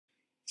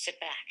Sit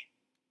back,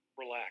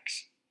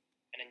 relax,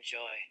 and enjoy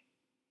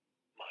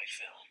my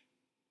film.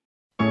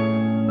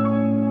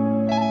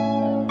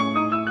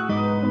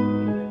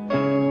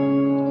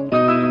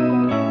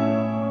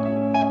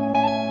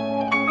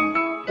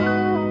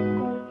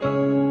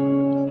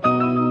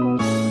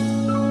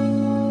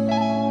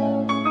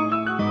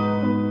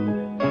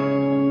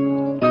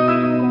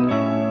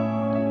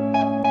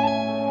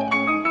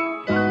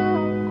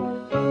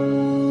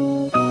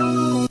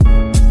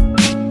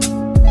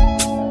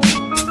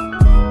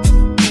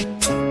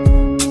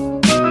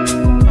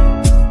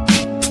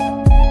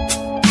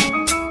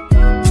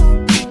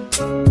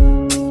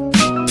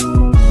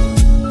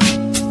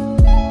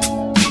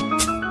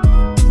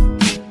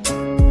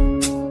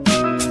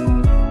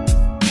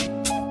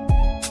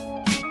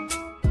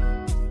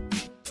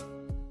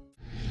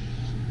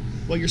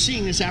 Well, you're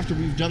seeing this after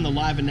we've done the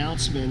live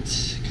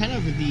announcement, kind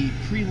of the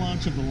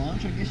pre-launch of the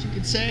launch, I guess you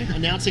could say,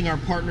 announcing our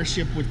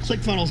partnership with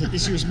ClickFunnels at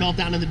this year's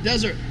Meltdown in the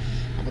Desert.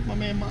 How about my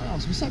man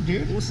Miles? What's up,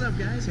 dude? What's up,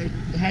 guys? Hey,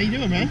 how you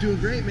doing, man? I'm doing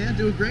great, man.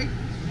 Doing great.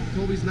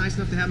 Kolby's nice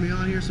enough to have me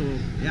on here. So,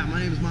 yeah,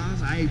 my name is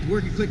Miles. I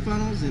work at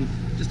ClickFunnels and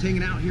just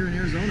hanging out here in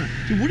Arizona.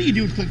 Dude, what do you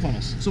do with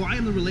ClickFunnels? So I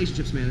am the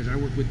relationships manager. I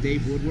work with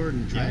Dave Woodward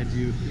and try to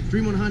do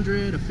Dream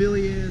 100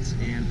 affiliates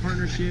and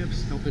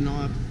partnerships, helping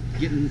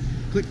getting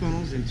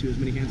ClickFunnels into as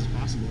many hands as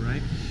possible,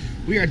 right?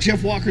 We are at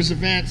Jeff Walker's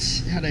event,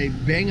 had a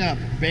bang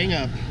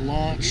up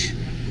launch.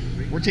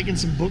 We're taking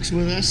some books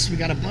with us. We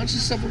got a bunch of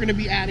stuff we're gonna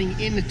be adding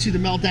into the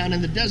Meltdown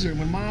in the Desert.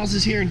 When Miles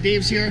is here and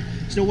Dave's here,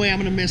 there's no way I'm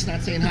gonna miss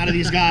not saying hi to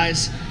these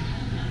guys.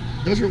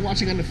 Those who are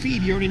watching on the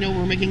feed, you already know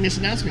we're making this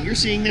announcement. You're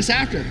seeing this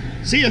after.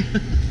 See ya.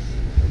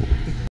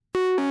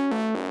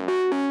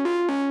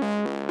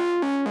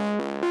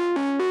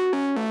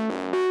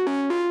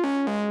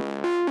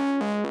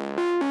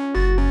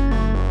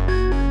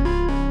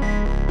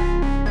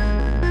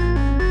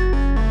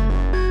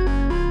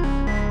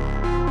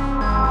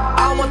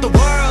 The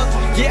world,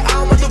 yeah,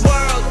 I want the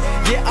world,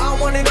 yeah,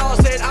 I want it all,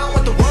 said I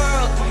want the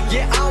world,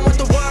 yeah, I want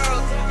the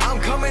world, I'm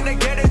coming to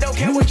get it, don't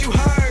care what you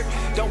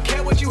heard, don't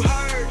care what you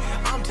heard,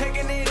 I'm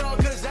taking it all,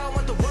 cause I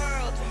want the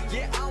world,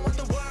 yeah, I want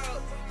the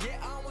world, yeah,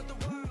 I want the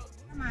world.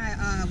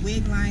 My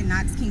wig line,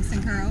 Knox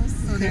Kingston Curls,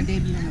 so they're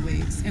debuting the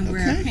wigs, and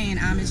we're paying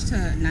homage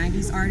to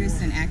 90s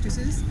artists and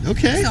actresses.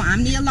 Okay. So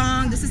I'm Nia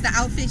Long, this is the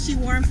outfit she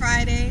wore on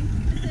Friday.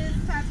 This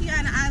is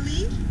Tatiana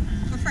Ali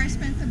for Fresh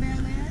Prince of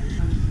Bel-Air.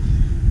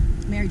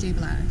 Mary J.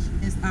 Blige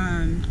is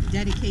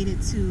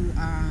dedicated to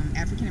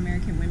African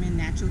American women,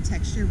 natural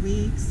texture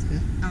wigs.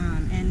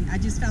 And I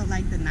just felt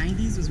like the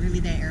 90s was really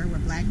that era where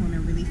black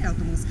women really felt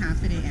the most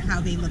confident in how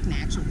they look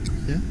naturally.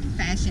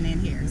 Fashion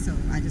and hair. So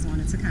I just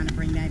wanted to kind of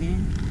bring that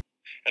in.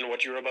 And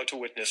what you're about to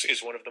witness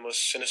is one of the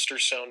most sinister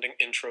sounding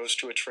intros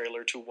to a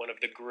trailer to one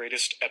of the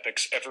greatest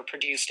epics ever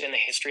produced in the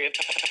history of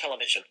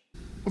television.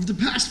 Over the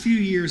past few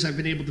years, I've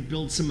been able to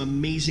build some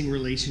amazing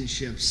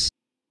relationships.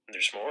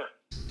 There's more.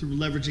 Through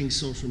leveraging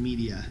social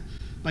media.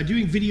 By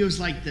doing videos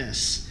like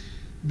this,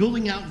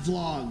 building out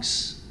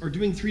vlogs, or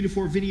doing 3 to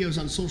 4 videos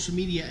on social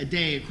media a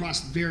day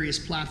across various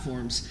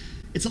platforms,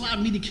 it's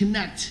allowed me to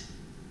connect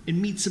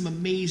and meet some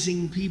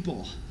amazing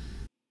people.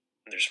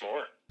 There's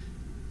more.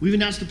 We've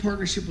announced a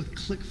partnership with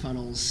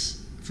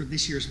ClickFunnels for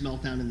this year's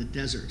Meltdown in the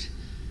Desert.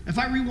 If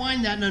I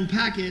rewind that and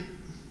unpack it,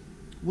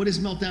 what is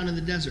Meltdown in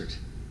the Desert?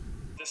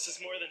 This is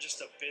more than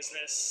just a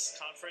business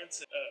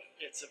conference.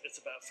 It's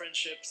about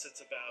friendships,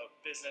 it's about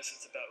business,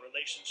 it's about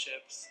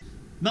relationships.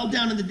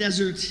 Meltdown in the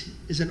Desert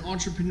is an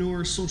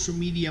entrepreneur social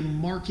media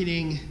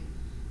marketing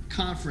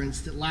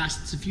conference that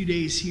lasts a few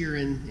days here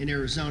in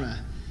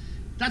Arizona.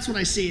 That's what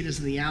I say it is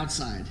on the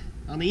outside.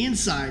 On the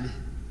inside,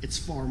 it's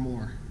far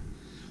more.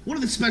 One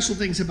of the special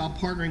things about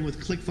partnering with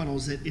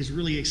ClickFunnels that is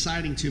really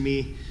exciting to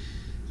me,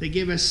 they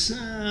gave us,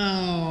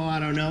 I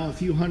don't know, a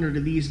few hundred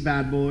of these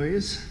bad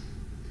boys.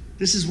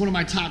 This is one of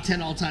my top 10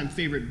 all-time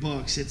favorite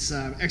books. It's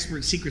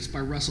Expert Secrets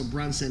by Russell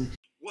Brunson.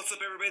 What's up,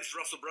 everybody? This is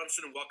Russell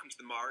Brunson, and welcome to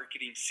the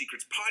Marketing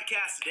Secrets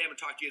Podcast. Today, I'm going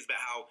to talk to you guys about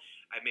how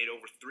I made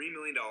over $3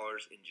 million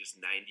in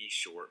just 90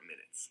 short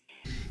minutes.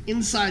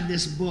 Inside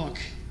this book,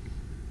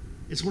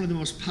 it's one of the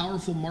most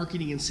powerful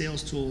marketing and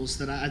sales tools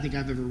that I think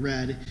I've ever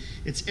read.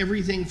 It's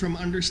everything from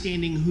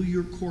understanding who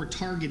your core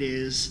target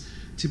is,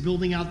 to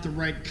building out the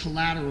right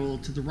collateral,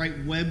 to the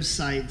right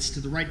websites, to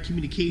the right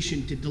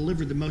communication to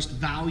deliver the most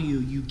value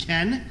you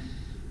can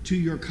to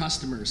your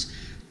customers.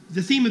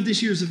 The theme of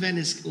this year's event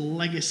is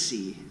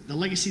legacy. The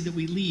legacy that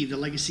we leave, the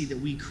legacy that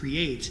we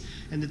create,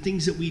 and the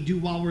things that we do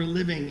while we're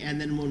living and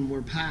then when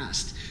we're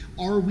past.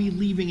 Are we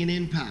leaving an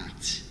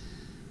impact?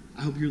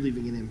 I hope you're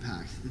leaving an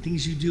impact. The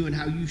things you do and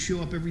how you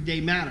show up every day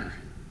matter.